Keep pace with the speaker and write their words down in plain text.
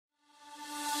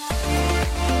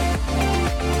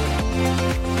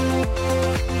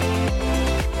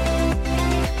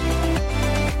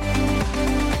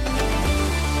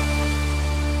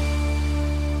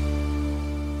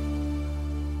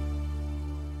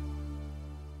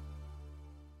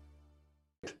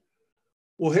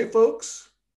Well, hey folks,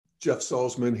 Jeff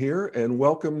Salzman here, and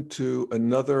welcome to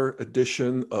another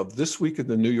edition of This Week in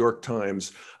the New York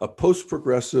Times, a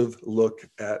post-progressive look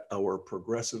at our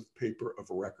progressive paper of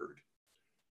record.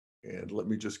 And let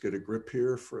me just get a grip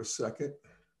here for a second.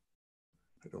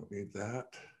 I don't need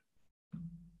that.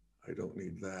 I don't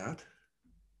need that.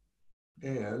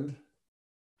 And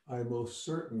I most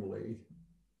certainly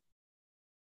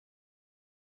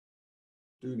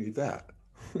do need that.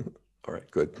 All right,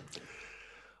 good.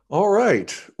 All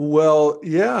right. Well,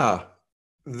 yeah,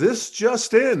 this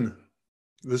just in,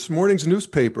 this morning's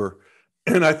newspaper,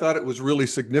 and I thought it was really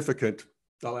significant.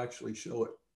 I'll actually show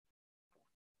it.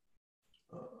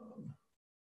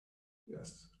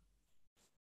 Yes.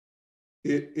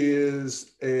 It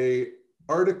is a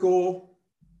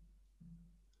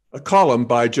column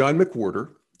by John McWhorter,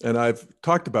 and I've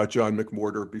talked about John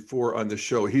McWhorter before on the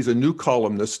show. He's a new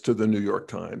columnist to the New York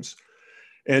Times.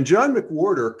 And John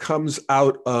McWhorter comes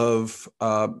out of,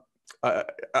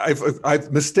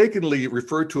 I've mistakenly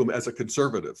referred to him as a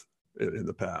conservative in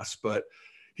the past, but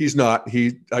he's not.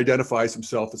 He identifies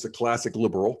himself as a classic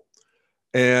liberal.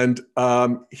 And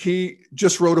he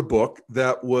just wrote a book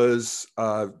that was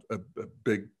a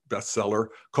big bestseller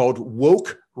called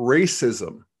Woke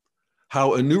Racism: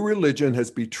 How a New Religion Has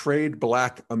Betrayed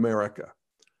Black America.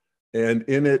 And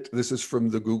in it, this is from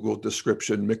the Google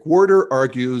description, McWhorter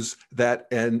argues that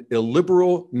an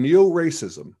illiberal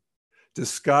neo-racism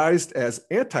disguised as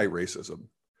anti-racism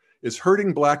is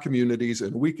hurting Black communities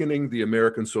and weakening the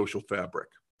American social fabric.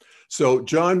 So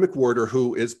John McWhorter,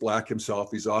 who is Black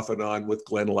himself, he's off and on with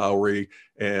Glenn Loury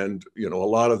and a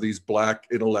lot of these Black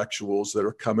intellectuals that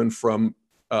are coming from,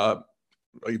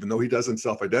 even though he doesn't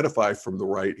self-identify from the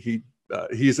right,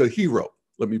 he's a hero,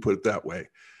 let me put it that way,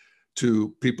 to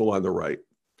people on the right.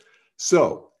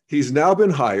 So he's now been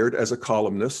hired as a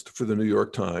columnist for the New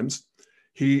York Times.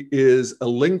 He is a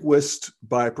linguist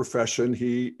by profession.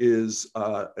 He is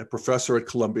a professor at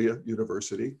Columbia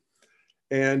University.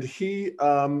 And he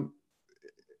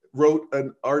wrote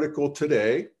an article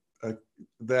today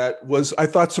that was, I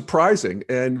thought, surprising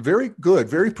and very good,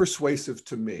 very persuasive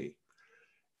to me.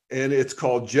 And it's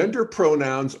called Gender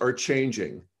Pronouns Are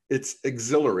Changing. It's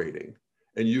Exhilarating.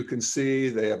 And you can see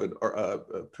they have a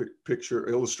picture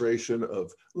illustration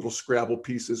of little Scrabble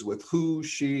pieces with who,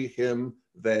 she, him,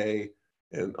 they,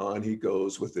 and on he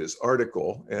goes with this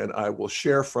article. And I will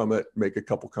share from it, make a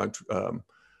couple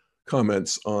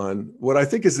comments on what I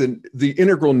think is the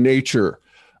integral nature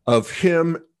of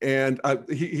him. And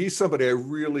he's somebody I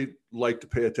really like to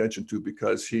pay attention to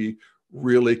because he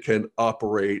really can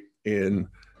operate in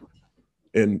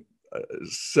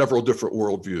several different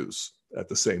worldviews at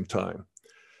the same time.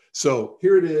 So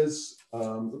here it is.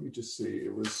 Let me just see.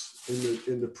 It was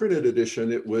in the printed edition.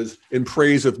 It was in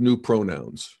praise of new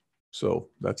pronouns. So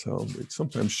that's how they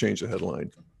sometimes change the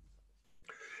headline.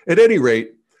 At any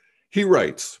rate, he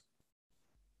writes.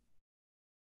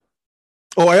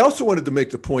 Oh, I also wanted to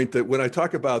make the point that when I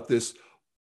talk about this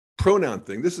pronoun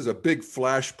thing, this is a big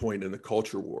flashpoint in the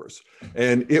culture wars.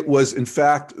 And it was, in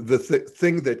fact, the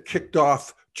thing that kicked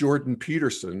off Jordan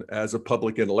Peterson as a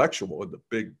public intellectual and the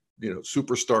big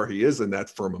superstar he is in that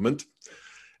firmament.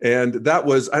 And that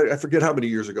was, I forget how many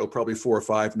years ago, probably 4 or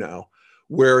 5 now,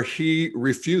 where he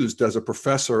refused as a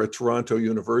professor at Toronto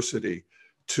University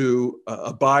to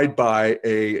abide by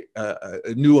a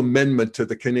new amendment to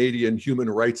the Canadian Human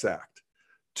Rights Act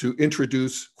to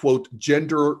introduce, quote,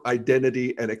 gender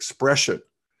identity and expression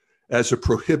as a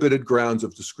prohibited grounds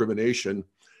of discrimination.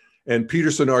 And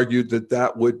Peterson argued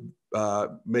that would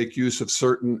make use of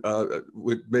certain,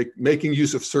 making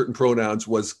use of certain pronouns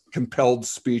was compelled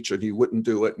speech, and he wouldn't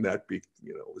do it, and that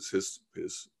was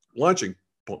his launching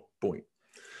point.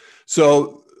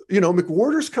 So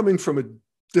McWhorter's coming from a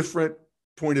different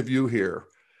point of view here,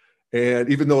 and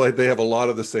even though they have a lot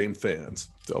of the same fans.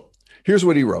 So here's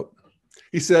what he wrote.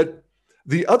 He said,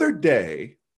 "The other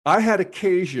day I had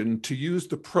occasion to use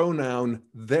the pronoun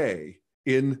they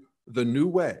in the new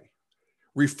way,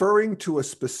 referring to a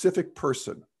specific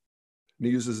person." And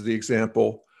he uses the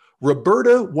example,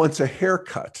 "Roberta wants a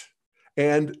haircut,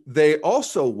 and they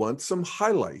also want some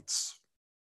highlights."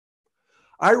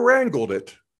 I wrangled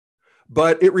it,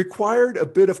 but it required a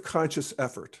bit of conscious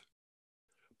effort.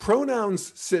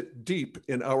 Pronouns sit deep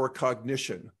in our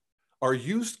cognition, are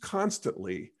used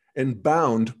constantly, and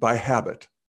bound by habit.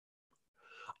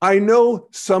 I know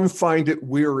some find it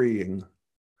wearying.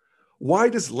 Why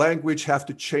does language have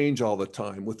to change all the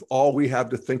time with all we have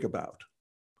to think about?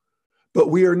 But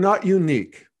we are not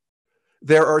unique.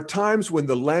 There are times when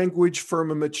the language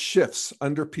firmament shifts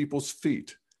under people's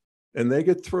feet and they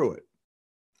get through it.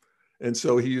 And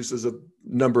so he uses a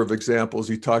number of examples.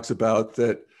 He talks about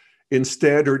that in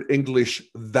standard English,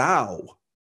 thou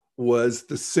was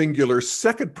the singular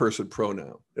second person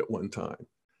pronoun at one time.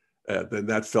 Then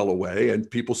that fell away, and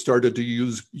people started to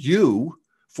use you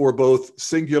for both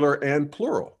singular and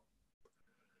plural.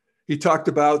 He talked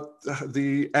about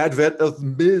the advent of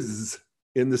Ms.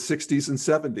 in the 60s and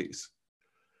 70s,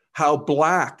 how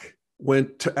black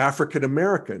went to African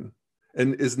American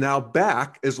and is now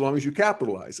back as long as you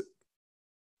capitalize it.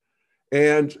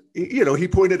 And, you know, he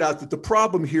pointed out that the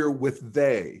problem here with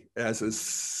they as a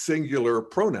singular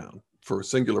pronoun for a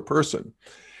singular person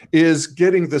is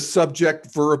getting the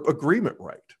subject verb agreement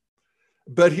right.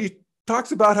 But he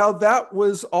talks about how that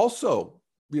was also,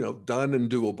 you know, done and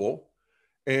doable.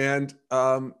 And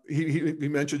he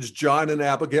mentions John and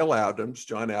Abigail Adams,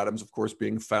 John Adams, of course,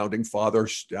 being founding father,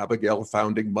 Abigail,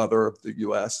 founding mother of the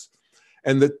US.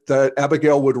 And that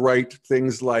Abigail would write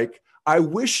things like, I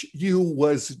wish you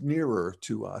was nearer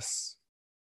to us.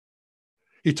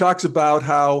 He talks about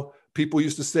how people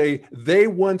used to say, they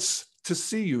wants to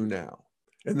see you now,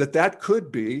 and that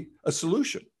could be a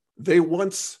solution. They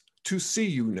wants to see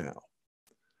you now.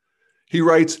 He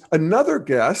writes, another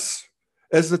guess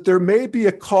is that there may be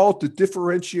a call to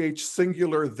differentiate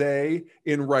singular they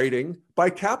in writing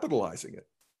by capitalizing it.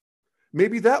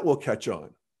 Maybe that will catch on.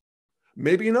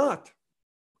 Maybe not.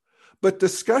 But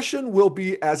discussion will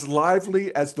be as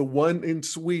lively as the one in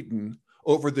Sweden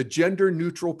over the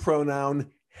gender-neutral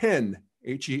pronoun hen,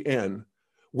 H-E-N,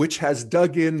 which has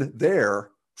dug in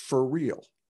there for real.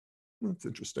 That's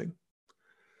interesting.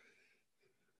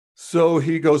 So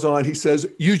he goes on, he says,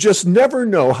 you just never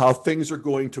know how things are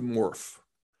going to morph.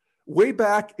 Way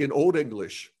back in Old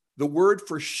English, the word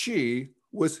for she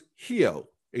was heo,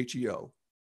 H-E-O.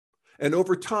 And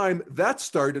over time, that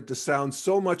started to sound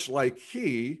so much like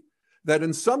he that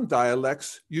in some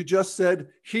dialects, you just said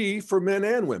he for men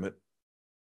and women.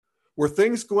 Were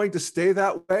things going to stay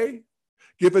that way,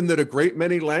 given that a great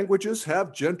many languages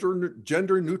have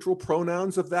gender-neutral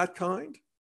pronouns of that kind?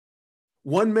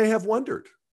 One may have wondered.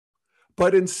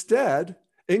 But instead,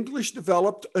 English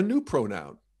developed a new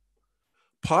pronoun.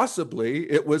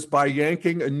 Possibly it was by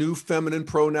yanking a new feminine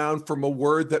pronoun from a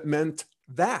word that meant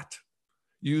that,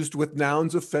 used with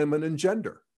nouns of feminine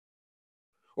gender.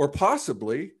 Or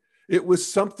possibly it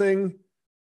was something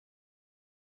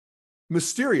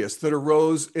mysterious that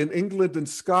arose in England and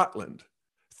Scotland.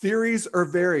 Theories are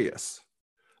various,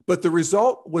 but the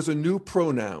result was a new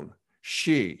pronoun,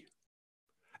 she.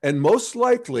 And most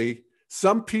likely,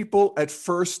 some people at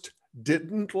first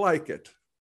didn't like it.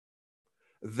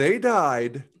 They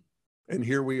died, and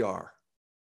here we are.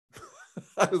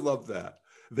 I love that.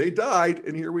 They died,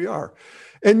 and here we are.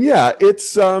 And yeah,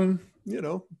 it's, you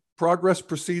know, progress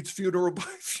precedes funeral by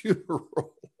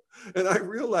funeral. And I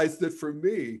realized that for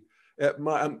me,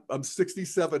 I'm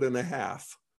 67 and a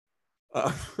half.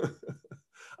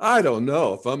 I don't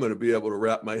know if I'm going to be able to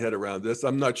wrap my head around this.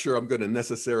 I'm not sure I'm going to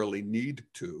necessarily need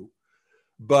to,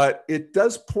 but it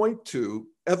does point to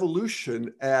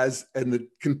evolution as a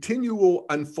continual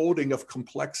unfolding of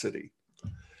complexity.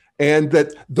 And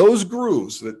that those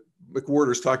grooves that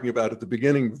McWhorter is talking about at the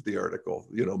beginning of the article,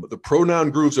 you know, the pronoun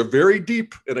grooves are very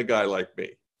deep in a guy like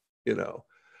me, you know.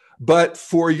 But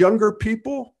for younger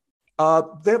people,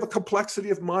 they have a complexity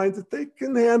of mind that they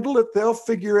can handle it. They'll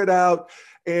figure it out.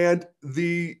 And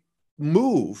the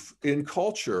move in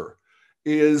culture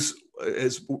is,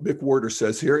 as McWhorter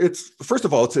says here, it's, first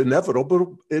of all, it's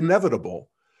inevitable,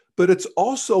 but it's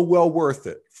also well worth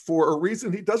it for a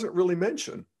reason he doesn't really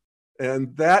mention.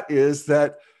 And that is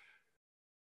that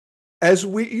as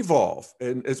we evolve,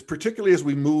 and as particularly as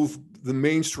we move the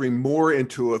mainstream more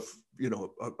into a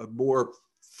more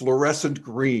fluorescent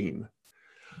green,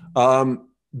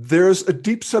 there's a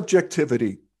deep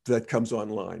subjectivity that comes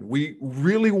online. We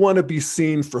really want to be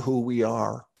seen for who we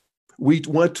are. We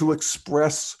want to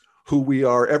express who we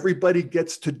are. Everybody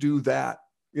gets to do that.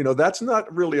 You know, that's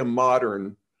not really a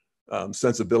modern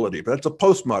sensibility, but it's a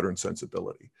postmodern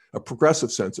sensibility, a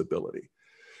progressive sensibility.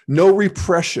 No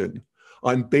repression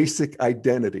on basic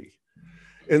identity.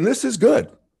 And this is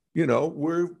good. You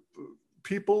know,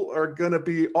 people are going to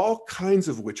be all kinds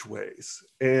of which ways.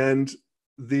 And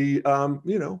the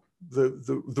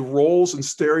roles and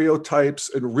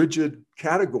stereotypes and rigid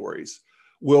categories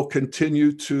will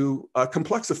continue to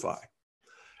complexify.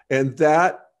 And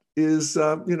that is,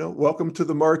 welcome to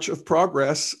the march of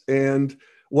progress. And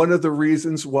one of the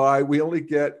reasons why we only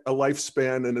get a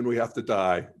lifespan and then we have to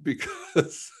die,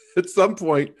 because at some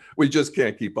point we just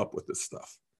can't keep up with this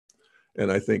stuff.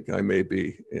 And I think I may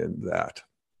be in that.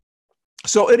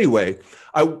 So anyway,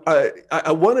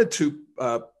 I wanted to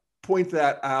point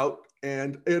that out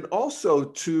and also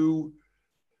to,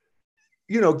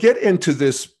 get into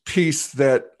this piece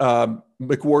that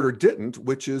McWhorter didn't,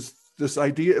 which is this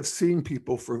idea of seeing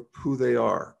people for who they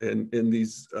are in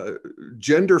these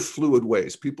gender fluid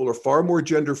ways. People are far more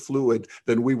gender fluid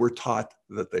than we were taught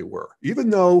that they were, even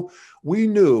though we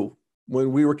knew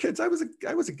when we were kids. I was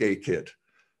a gay kid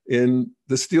in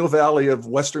the Steel Valley of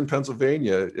Western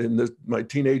Pennsylvania in my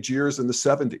teenage years in the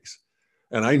 70s.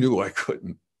 And I knew I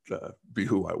couldn't be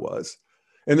who I was.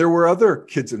 And there were other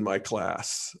kids in my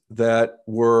class that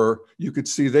you could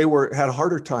see they had a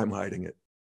harder time hiding it.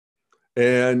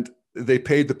 And they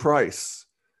paid the price.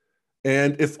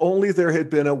 And if only there had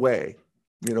been a way,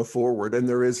 forward, and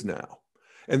there is now.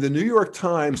 And the New York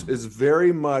Times is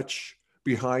very much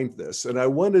behind this. And I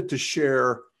wanted to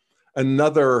share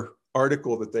another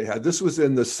article that they had. This was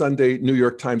in the Sunday New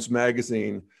York Times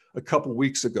Magazine a couple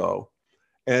weeks ago.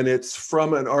 And it's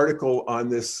from an article on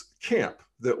this camp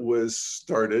that was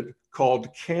started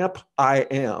called Camp I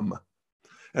Am.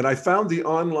 And I found the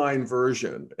online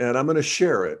version, and I'm going to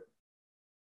share it.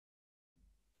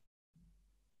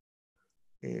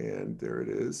 And there it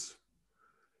is.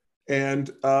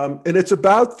 And it's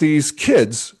about these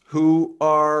kids who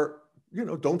are,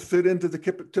 don't fit into the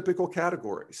typical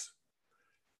categories.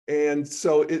 And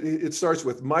so it starts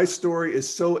with, my story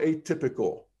is so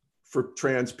atypical for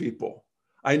trans people.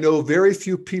 I know very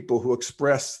few people who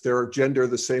express their gender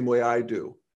the same way I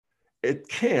do. At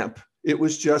camp, it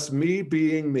was just me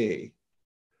being me.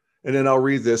 And then I'll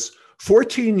read this.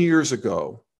 14 years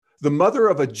ago, the mother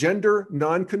of a gender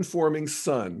non-conforming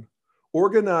son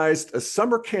organized a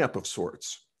summer camp of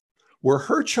sorts where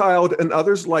her child and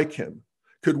others like him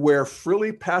could wear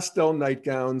frilly pastel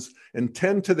nightgowns and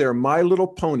tend to their My Little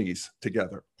Ponies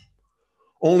together.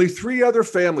 Only 3 other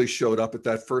families showed up at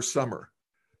that first summer,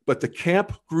 but the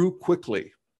camp grew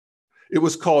quickly. It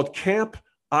was called Camp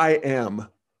I Am.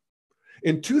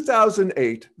 In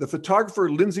 2008, the photographer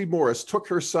Lindsay Morris took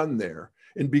her son there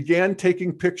and began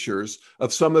taking pictures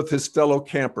of some of his fellow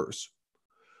campers.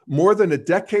 More than a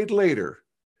decade later,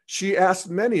 she asked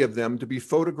many of them to be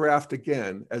photographed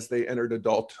again as they entered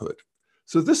adulthood.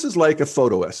 So this is like a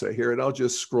photo essay here, and I'll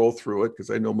just scroll through it because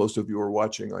I know most of you are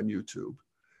watching on YouTube.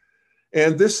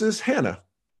 And this is Hannah,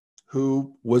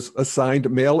 who was assigned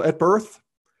male at birth,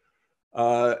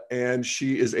 and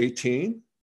she is 18,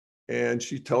 and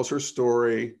she tells her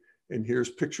story. And here's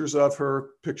pictures of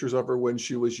her when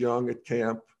she was young at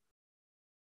camp,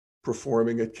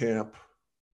 performing at camp,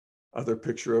 other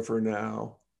picture of her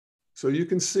now. So you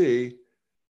can see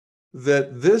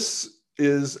that this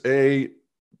is a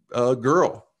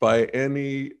girl by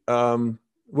any,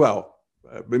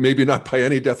 maybe not by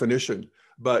any definition,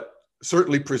 but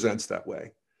certainly presents that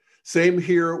way. Same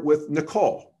here with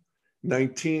Nicole,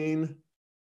 19.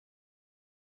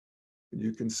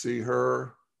 You can see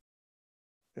her.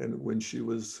 And when she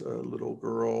was a little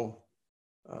girl,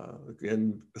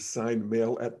 again, assigned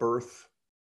male at birth.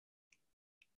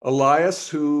 Elias,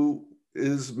 who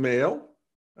is male,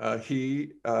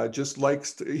 he just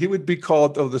likes he would be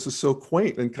called, oh, this is so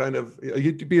quaint, and kind of,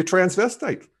 he'd be a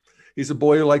transvestite. He's a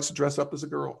boy who likes to dress up as a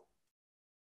girl.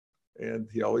 And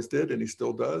he always did, and he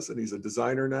still does, and he's a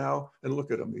designer now. And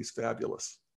look at him, he's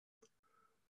fabulous.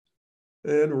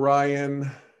 And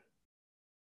Ryan,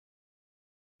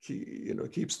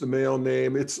 keeps the male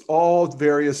name. It's all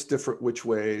various different which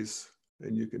ways.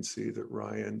 And you can see that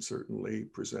Ryan certainly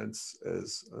presents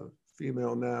as a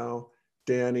female now,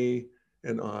 Danny,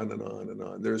 and on and on and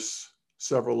on. There's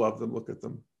several of them, look at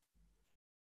them.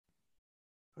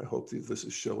 I hope that this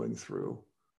is showing through.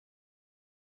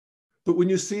 But when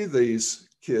you see these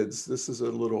kids, this is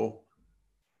a little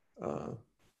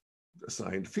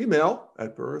assigned female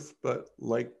at birth, but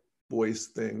like boys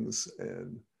things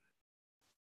and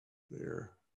there,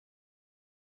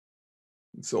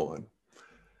 and so on.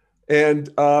 And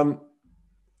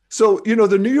so,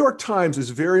 the New York Times is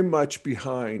very much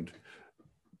behind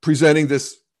presenting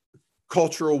this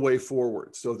cultural way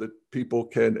forward so that people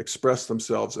can express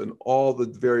themselves in all the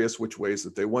various which ways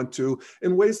that they want to,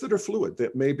 in ways that are fluid,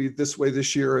 that may be this way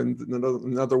this year and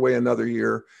another way another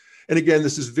year. And again,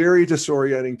 this is very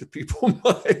disorienting to people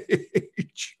my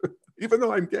age, even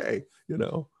though I'm gay,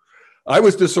 I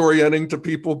was disorienting to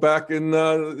people back in,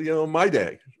 my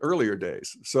day, earlier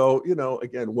days. So,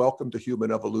 again, welcome to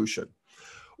human evolution.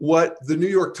 What the New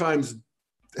York Times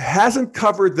hasn't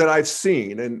covered that I've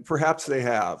seen, and perhaps they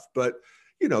have, but,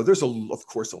 there's of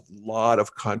course, a lot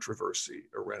of controversy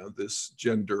around this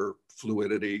gender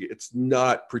fluidity. It's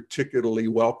not particularly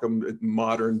welcome in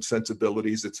modern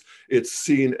sensibilities. It's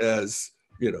seen as,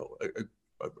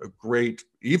 a great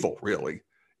evil, really,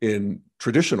 in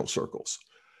traditional circles.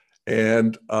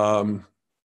 And,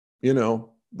 you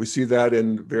know, we see that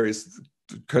in various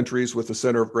countries with the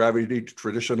center of gravity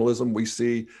traditionalism. We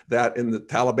see that in the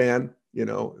Taliban. You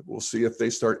know, we'll see if they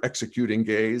start executing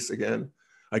gays again.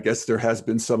 I guess there has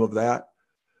been some of that.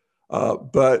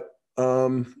 But,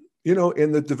 you know,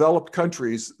 in the developed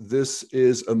countries, this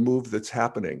is a move that's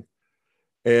happening.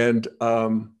 And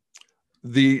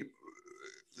the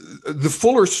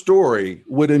fuller story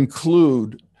would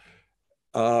include,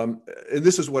 and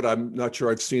this is what I'm not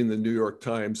sure I've seen the New York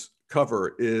Times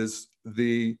cover, is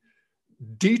the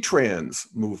detrans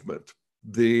movement.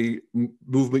 The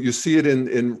movement, you see it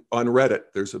on Reddit.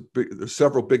 There's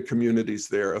several big communities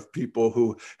there of people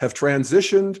who have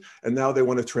transitioned and now they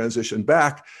want to transition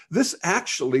back. This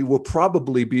actually will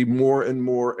probably be more and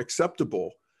more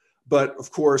acceptable. But of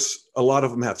course, a lot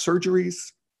of them have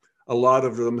surgeries. A lot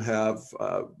of them have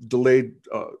delayed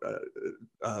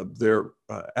their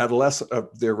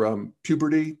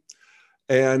puberty.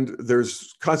 And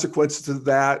there's consequences to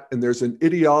that. And there's an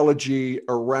ideology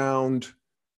around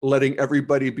letting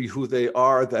everybody be who they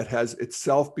are that has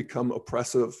itself become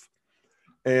oppressive.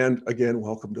 And again,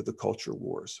 welcome to the culture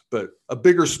wars. But a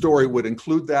bigger story would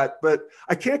include that. But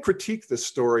I can't critique this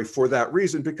story for that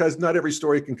reason, because not every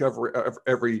story can cover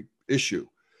every issue.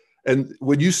 And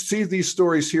when you see these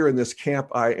stories here in this camp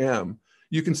I am,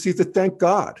 you can see that, thank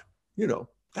God, you know,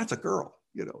 that's a girl,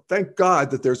 you know, thank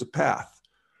God that there's a path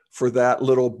for that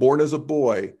little born as a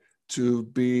boy to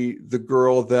be the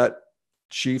girl that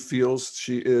she feels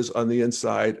she is on the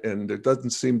inside. And there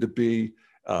doesn't seem to be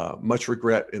much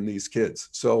regret in these kids.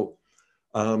 So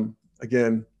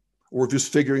again, we're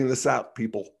just figuring this out,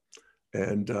 people.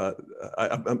 And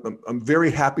I'm very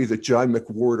happy that John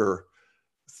McWhorter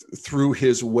threw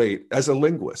his weight as a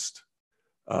linguist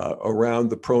around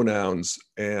the pronouns.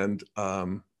 And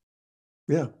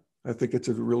yeah, I think it's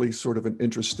a really sort of an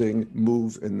interesting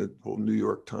move in the whole New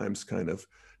York Times kind of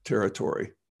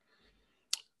territory.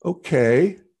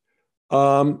 Okay.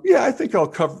 Yeah, I think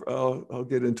I'll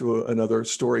get into another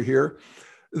story here.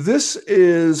 This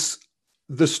is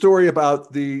the story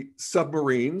about the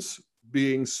submarines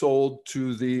being sold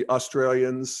to the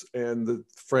Australians, and the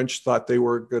French thought they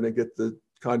were going to get the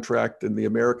contract and the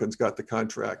Americans got the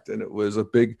contract, and it was a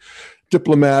big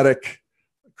diplomatic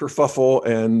kerfuffle,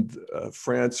 and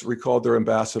France recalled their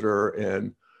ambassador.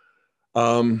 And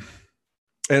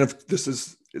if this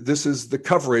is the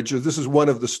coverage, or this is one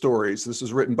of the stories. This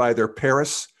is written by their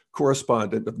Paris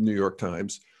correspondent of the New York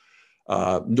Times,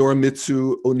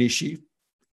 Norimitsu Onishi.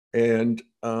 And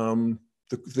the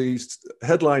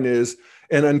headline is,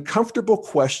 "An uncomfortable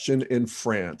question in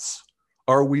France.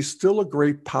 Are we still a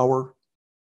great power?"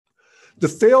 The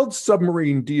failed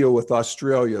submarine deal with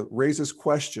Australia raises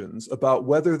questions about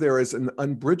whether there is an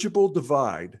unbridgeable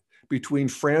divide between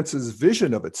France's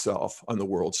vision of itself on the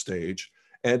world stage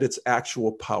and its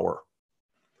actual power.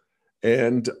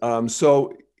 And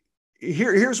so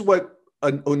here's what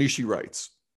Onishi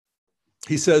writes.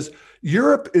 He says,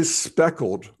 "Europe is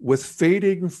speckled with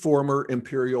fading former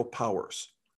imperial powers,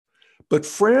 but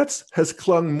France has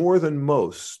clung more than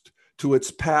most to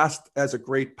its past as a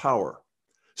great power,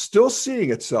 still seeing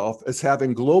itself as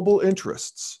having global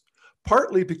interests,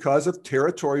 partly because of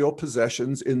territorial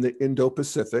possessions in the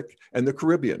Indo-Pacific and the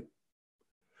Caribbean.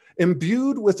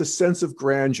 Imbued with a sense of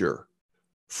grandeur,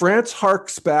 France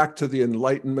harks back to the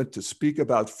Enlightenment to speak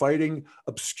about fighting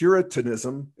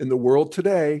obscurantism in the world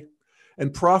today,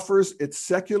 and proffers its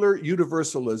secular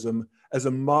universalism as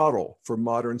a model for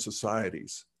modern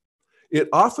societies. It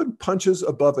often punches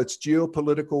above its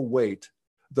geopolitical weight,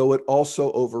 though it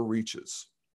also overreaches."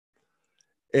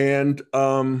 And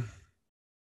okay,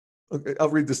 I'll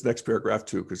read this next paragraph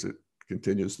too, because it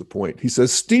continues the point. He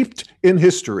says, "Steeped in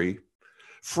history,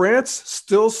 France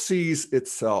still sees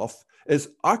itself as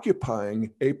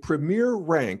occupying a premier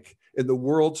rank in the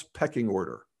world's pecking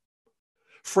order.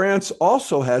 France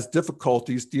also has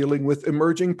difficulties dealing with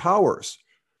emerging powers,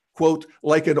 quote,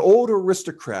 like an old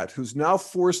aristocrat who's now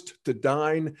forced to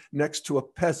dine next to a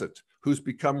peasant who's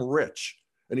become rich,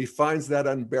 and he finds that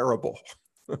unbearable."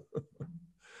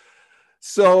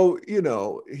 So, you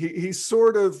know, he's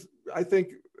sort of, I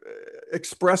think,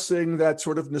 expressing that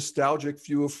sort of nostalgic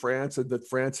view of France and that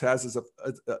France has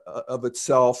of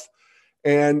itself.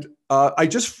 And I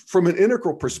just, from an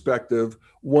integral perspective,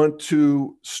 want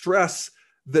to stress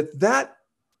that,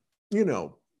 you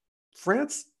know,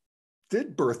 France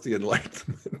did birth the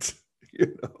Enlightenment.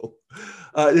 You know,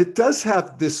 it does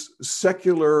have this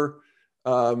secular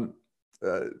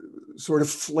sort of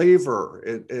flavor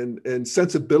and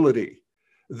sensibility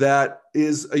that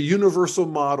is a universal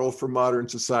model for modern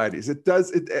societies.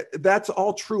 That's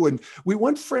all true. And we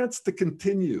want France to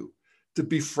continue to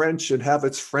be French and have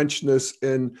its Frenchness.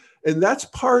 And that's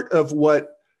part of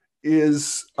what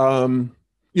is,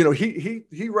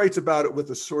 he writes about it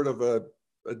with a sort of a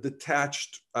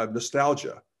detached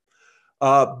nostalgia.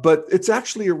 But it's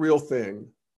actually a real thing.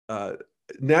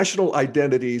 National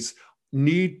identities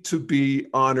need to be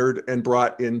honored and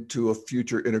brought into a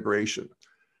future integration,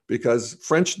 because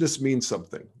Frenchness means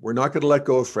something. We're not going to let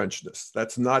go of Frenchness.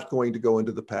 That's not going to go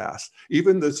into the past.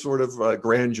 Even the sort of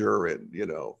grandeur and,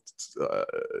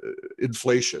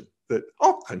 inflation that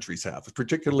all countries have,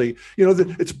 particularly,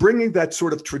 it's bringing that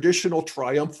sort of traditional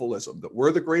triumphalism that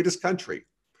we're the greatest country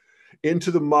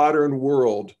into the modern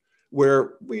world,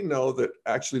 where we know that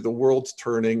actually the world's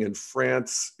turning and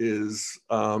France is,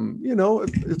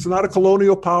 it's not a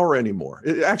colonial power anymore.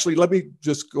 Actually, let me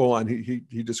just go on.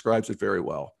 He describes it very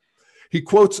well. He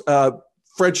quotes a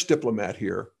French diplomat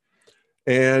here,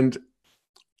 and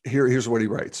here's what he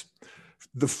writes.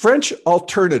 The French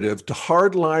alternative to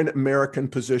hardline American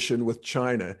position with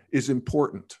China is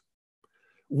important.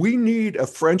 We need a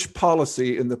French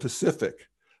policy in the Pacific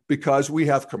because we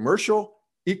have commercial,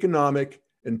 economic,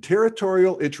 and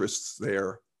territorial interests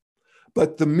there.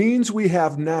 But the means we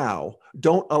have now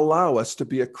don't allow us to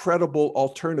be a credible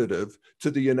alternative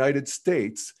to the United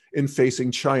States in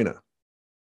facing China.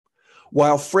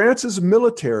 While France's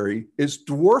military is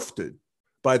dwarfed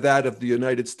by that of the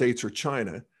United States or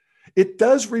China, it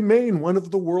does remain one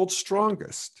of the world's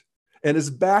strongest and is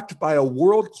backed by a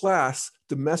world-class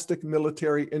domestic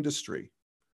military industry.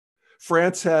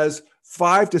 France has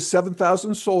 5,000 to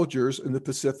 7,000 soldiers in the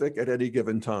Pacific at any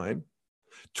given time,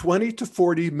 20 to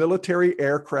 40 military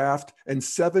aircraft, and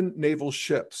 7 naval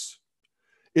ships.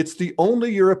 It's the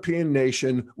only European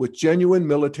nation with genuine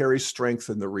military strength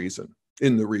in the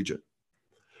region.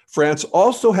 France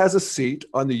also has a seat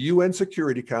on the UN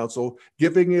Security Council,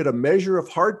 giving it a measure of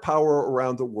hard power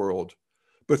around the world.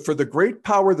 But for the great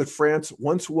power that France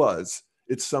once was,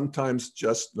 it's sometimes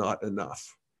just not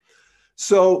enough.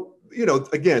 So,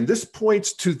 again, this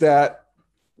points to that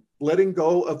letting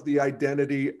go of the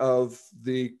identity of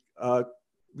the,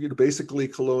 basically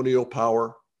colonial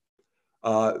power,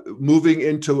 moving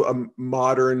into a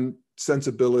modern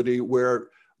sensibility where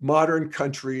modern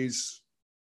countries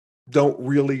don't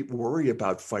really worry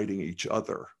about fighting each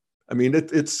other. I mean,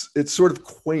 it's sort of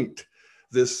quaint,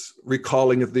 this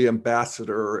recalling of the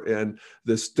ambassador and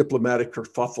this diplomatic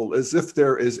kerfuffle, as if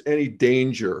there is any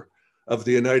danger of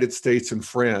the United States and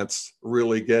France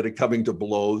really coming to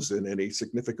blows in any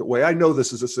significant way. I know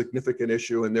this is a significant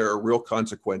issue and there are real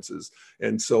consequences.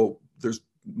 And so there's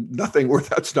nothing where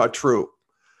that's not true.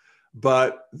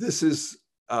 But this is,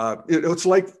 it's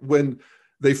like when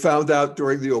they found out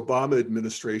during the Obama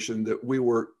administration that we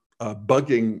were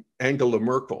bugging Angela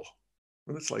Merkel.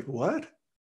 And it's like, what?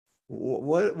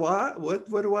 Why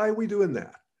are we doing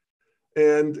that?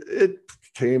 And it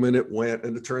came and it went,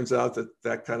 and it turns out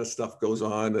that kind of stuff goes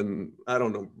on. And I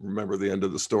don't remember the end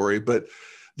of the story, but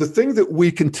the thing that we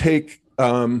can take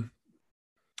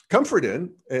comfort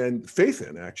in and faith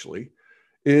in, actually,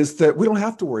 is that we don't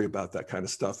have to worry about that kind of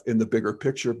stuff in the bigger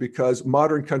picture, because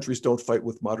modern countries don't fight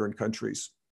with modern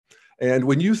countries. And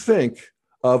when you think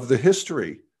of the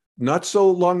history, not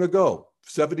so long ago,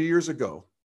 70 years ago,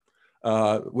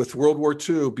 with World War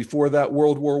II, before that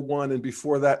World War I, and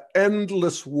before that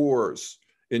endless wars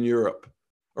in Europe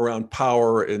around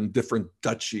power and different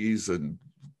duchies and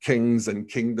kings and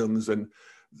kingdoms. And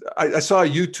I saw a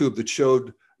YouTube that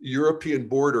showed European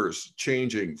borders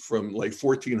changing from like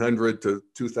 1400 to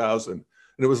 2000. And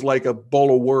it was like a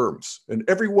bowl of worms. And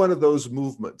every one of those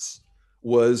movements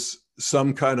was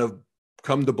some kind of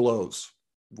come to blows,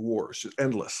 wars,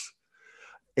 endless.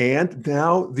 And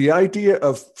now the idea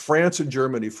of France and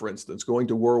Germany, for instance, going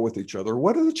to war with each other,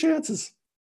 what are the chances?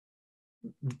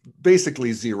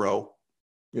 Basically zero.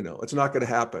 It's not going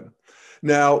to happen.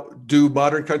 Now, do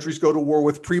modern countries go to war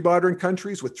with pre-modern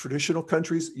countries, with traditional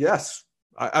countries? Yes.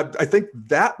 I think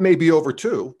that may be over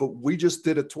too, but we just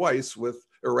did it twice with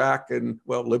Iraq and,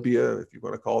 well, Libya, if you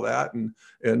want to call that, and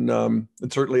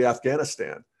certainly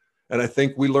Afghanistan. And I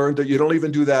think we learned that you don't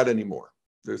even do that anymore.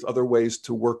 There's other ways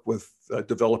to work with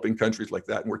developing countries like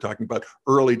that. And we're talking about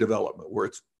early development where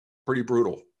it's pretty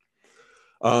brutal.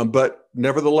 But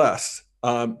nevertheless,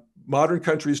 modern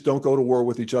countries don't go to war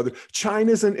with each other.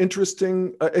 China's an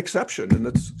interesting exception. And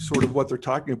that's sort of what they're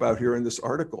talking about here in this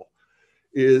article,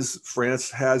 is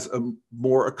France has a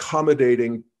more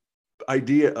accommodating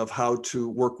idea of how to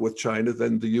work with China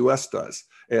than the US does.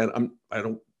 And I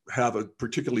don't have a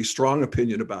particularly strong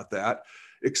opinion about that,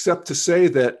 except to say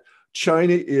that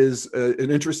China is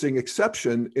an interesting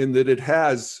exception in that it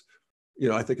has,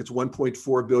 I think it's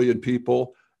 1.4 billion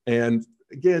people. And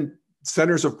again,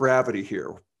 centers of gravity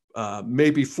here.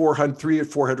 Maybe 300 or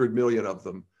 400 million of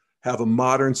them have a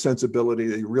modern sensibility.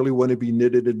 They really want to be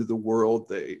knitted into the world.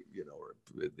 They,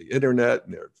 are the internet,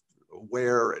 and they're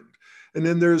aware. And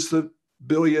then there's the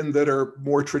billion that are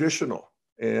more traditional.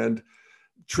 And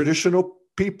traditional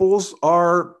peoples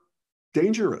are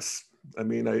dangerous. I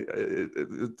mean,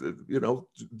 the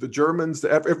Germans,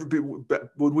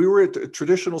 when we were at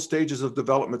traditional stages of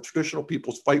development, traditional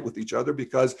peoples fight with each other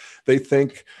because they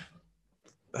think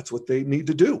that's what they need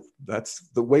to do. That's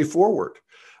the way forward.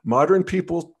 Modern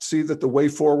people see that the way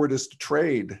forward is to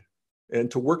trade and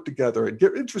to work together and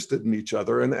get interested in each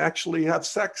other and actually have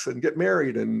sex and get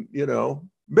married and,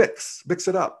 mix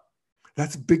it up.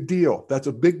 That's a big deal. That's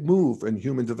a big move in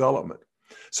human development.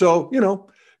 So,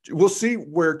 we'll see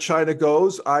where China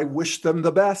goes. I wish them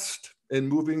the best in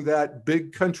moving that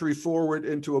big country forward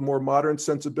into a more modern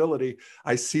sensibility.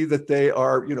 I see that they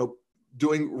are,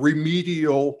 doing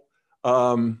remedial,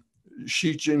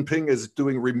 Xi Jinping is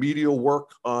doing remedial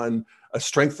work on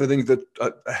strengthening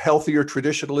a healthier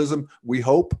traditionalism, we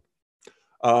hope.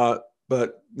 But,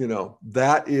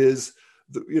 that is,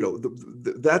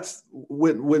 that's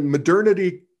when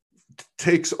modernity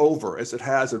takes over, as it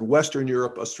has in Western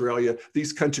Europe, Australia,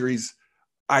 these countries,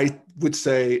 I would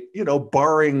say,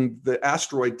 barring the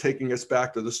asteroid taking us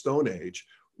back to the Stone Age,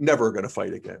 never going to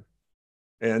fight again.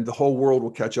 And the whole world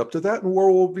will catch up to that. And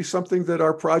war will be something that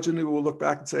our progeny will look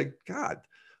back and say, God,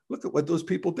 look at what those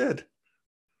people did.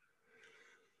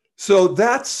 So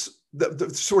that's the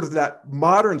sort of that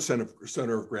modern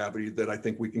center of gravity that I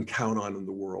think we can count on in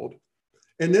the world.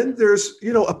 And then there's,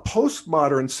 a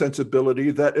postmodern sensibility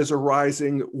that is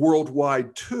arising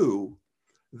worldwide too,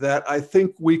 that I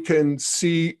think we can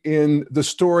see in the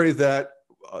story that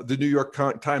the New York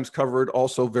Times covered,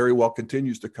 also very well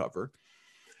continues to cover.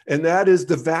 And that is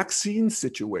the vaccine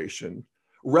situation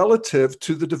relative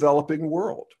to the developing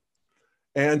world.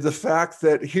 And the fact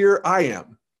that here I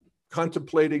am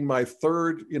contemplating my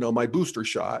third, my booster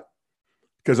shot,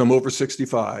 because I'm over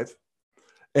 65.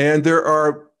 And there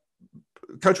are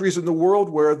countries in the world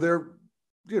where the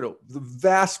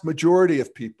vast majority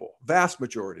of people,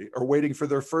 are waiting for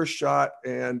their first shot,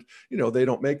 and they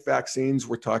don't make vaccines.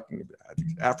 We're talking about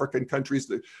African countries.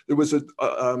 There was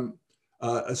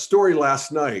a story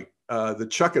last night that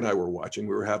Chuck and I were watching.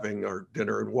 We were having our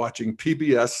dinner and watching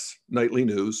PBS Nightly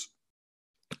News,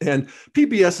 and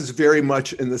PBS is very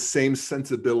much in the same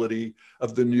sensibility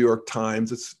of the New York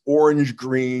Times. It's orange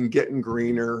green, getting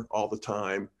greener all the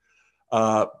time.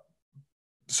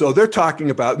 So they're talking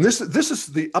about, and this is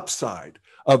the upside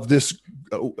of this.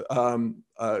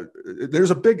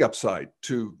 There's a big upside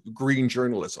to green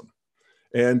journalism.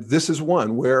 And this is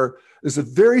one where there's a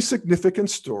very significant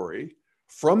story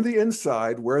from the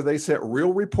inside where they sent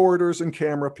real reporters and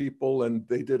camera people, and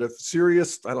they did a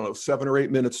serious, 7 or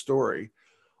 8 minute story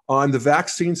on the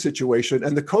vaccine situation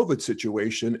and the COVID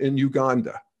situation in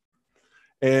Uganda.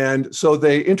 And so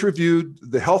they interviewed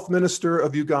the health minister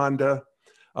of Uganda,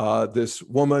 this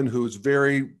woman who's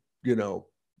very,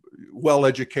 well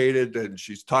educated, and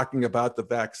she's talking about the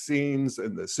vaccines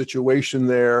and the situation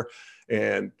there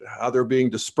and how they're being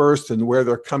dispersed and where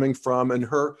they're coming from. And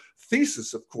her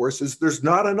thesis, of course, is there's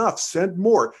not enough. Send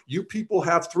more. You people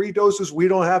have 3 doses. We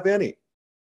don't have any.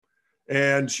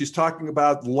 And she's talking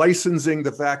about licensing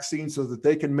the vaccine so that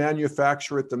they can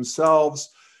manufacture it themselves.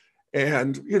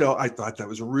 And, I thought that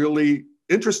was really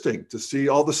interesting to see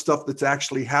all the stuff that's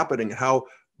actually happening, how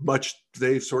much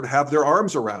they sort of have their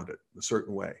arms around it in a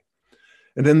certain way.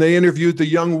 And then they interviewed the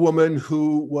young woman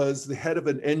who was the head of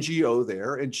an NGO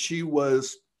there, and she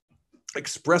was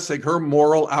expressing her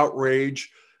moral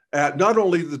outrage at not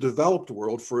only the developed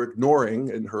world for ignoring,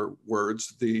 in her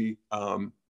words, the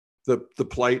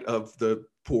plight of the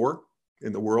poor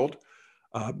in the world.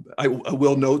 I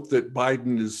will note that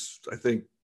Biden is, I think,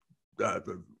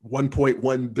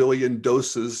 1.1 billion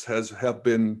doses have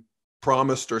been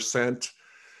promised or sent.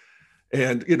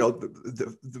 And,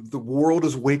 the world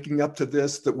is waking up to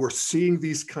this, that we're seeing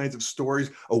these kinds of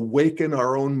stories awaken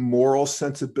our own moral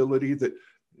sensibility that,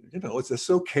 it's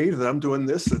okay that I'm doing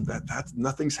this and that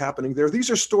nothing's happening there. These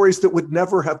are stories that would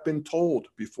never have been told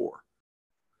before.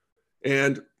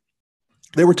 And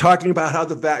they were talking about how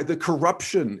the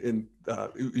corruption in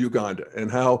Uganda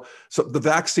and how the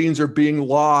vaccines are being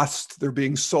lost, they're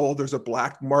being sold. There's a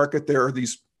black market. There are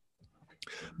these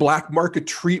black market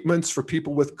treatments for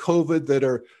people with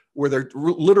COVID where they're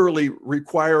literally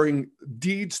requiring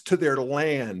deeds to their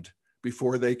land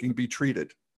before they can be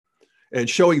treated, and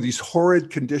showing these horrid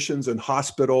conditions in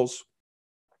hospitals.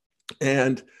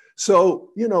 And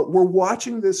so, we're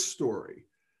watching this story,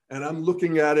 And I'm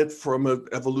looking at it from an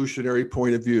evolutionary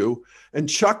point of view. And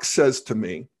Chuck says to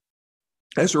me,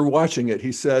 as we're watching it,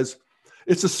 he says,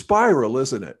 "It's a spiral,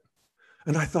 isn't it?"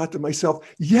 And I thought to myself,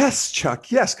 yes,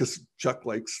 Chuck, yes, because Chuck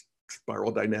likes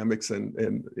spiral dynamics and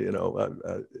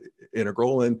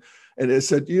integral. And it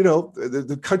said,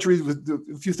 the country,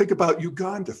 if you think about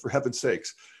Uganda, for heaven's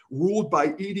sakes, ruled by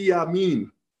Idi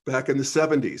Amin back in the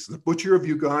 70s, the butcher of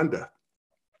Uganda,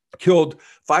 killed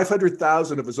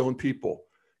 500,000 of his own people,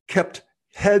 kept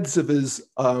heads of his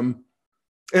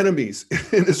enemies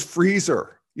in his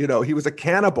freezer. He was a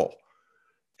cannibal.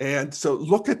 And so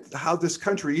look at how this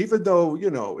country, even though,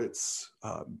 it's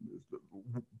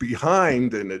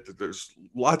behind and there's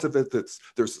lots of it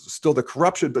there's still the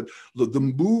corruption, but the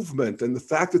movement and the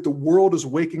fact that the world is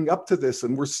waking up to this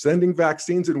and we're sending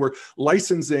vaccines and we're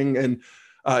licensing and,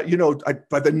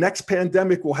 by the next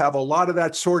pandemic, we'll have a lot of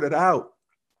that sorted out.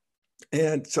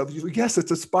 And so, yes,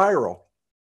 it's a spiral.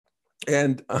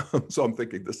 And so I'm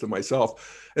thinking this to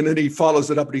myself. And then he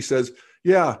follows it up and he says,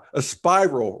 yeah, a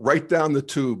spiral right down the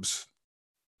tubes.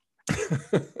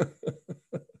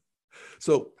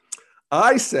 So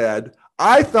I said,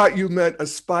 I thought you meant a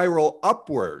spiral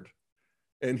upward.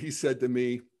 And he said to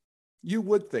me, you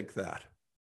would think that.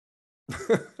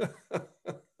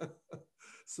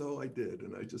 So I did,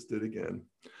 and I just did again.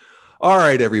 All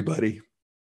right, everybody.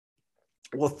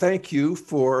 Well, thank you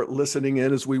for listening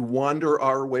in as we wander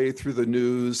our way through the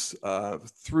news,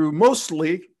 through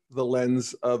mostly the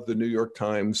lens of the New York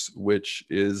Times, which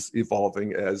is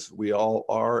evolving as we all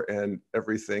are, and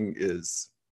everything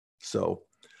is. So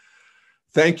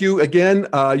thank you again.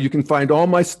 You can find all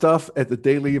my stuff at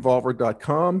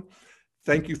thedailyevolver.com.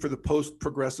 Thank you for the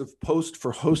Progressive Post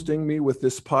for hosting me with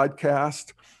this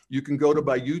podcast. You can go to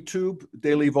my YouTube,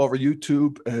 Daily Evolver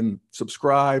YouTube, and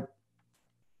subscribe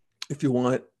if you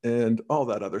want, and all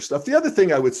that other stuff. The other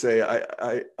thing I would say,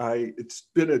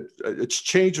 it's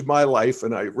changed my life,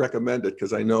 and I recommend it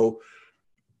because I know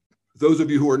those of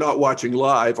you who are not watching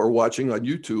live are watching on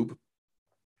YouTube.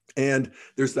 And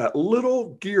there's that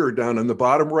little gear down in the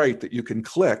bottom right that you can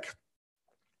click,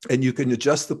 and you can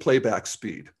adjust the playback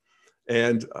speed.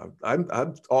 And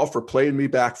I'm all for playing me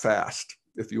back fast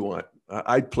if you want.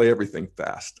 I'd play everything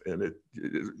fast, and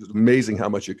it's amazing how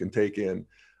much you can take in.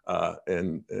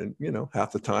 And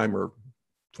half the time or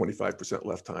 25%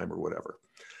 left time or whatever.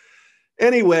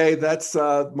 Anyway, that's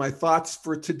my thoughts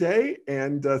for today.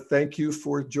 And thank you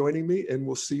for joining me. And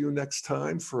we'll see you next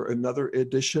time for another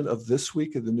edition of This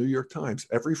Week in the New York Times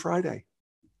every Friday.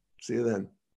 See you then.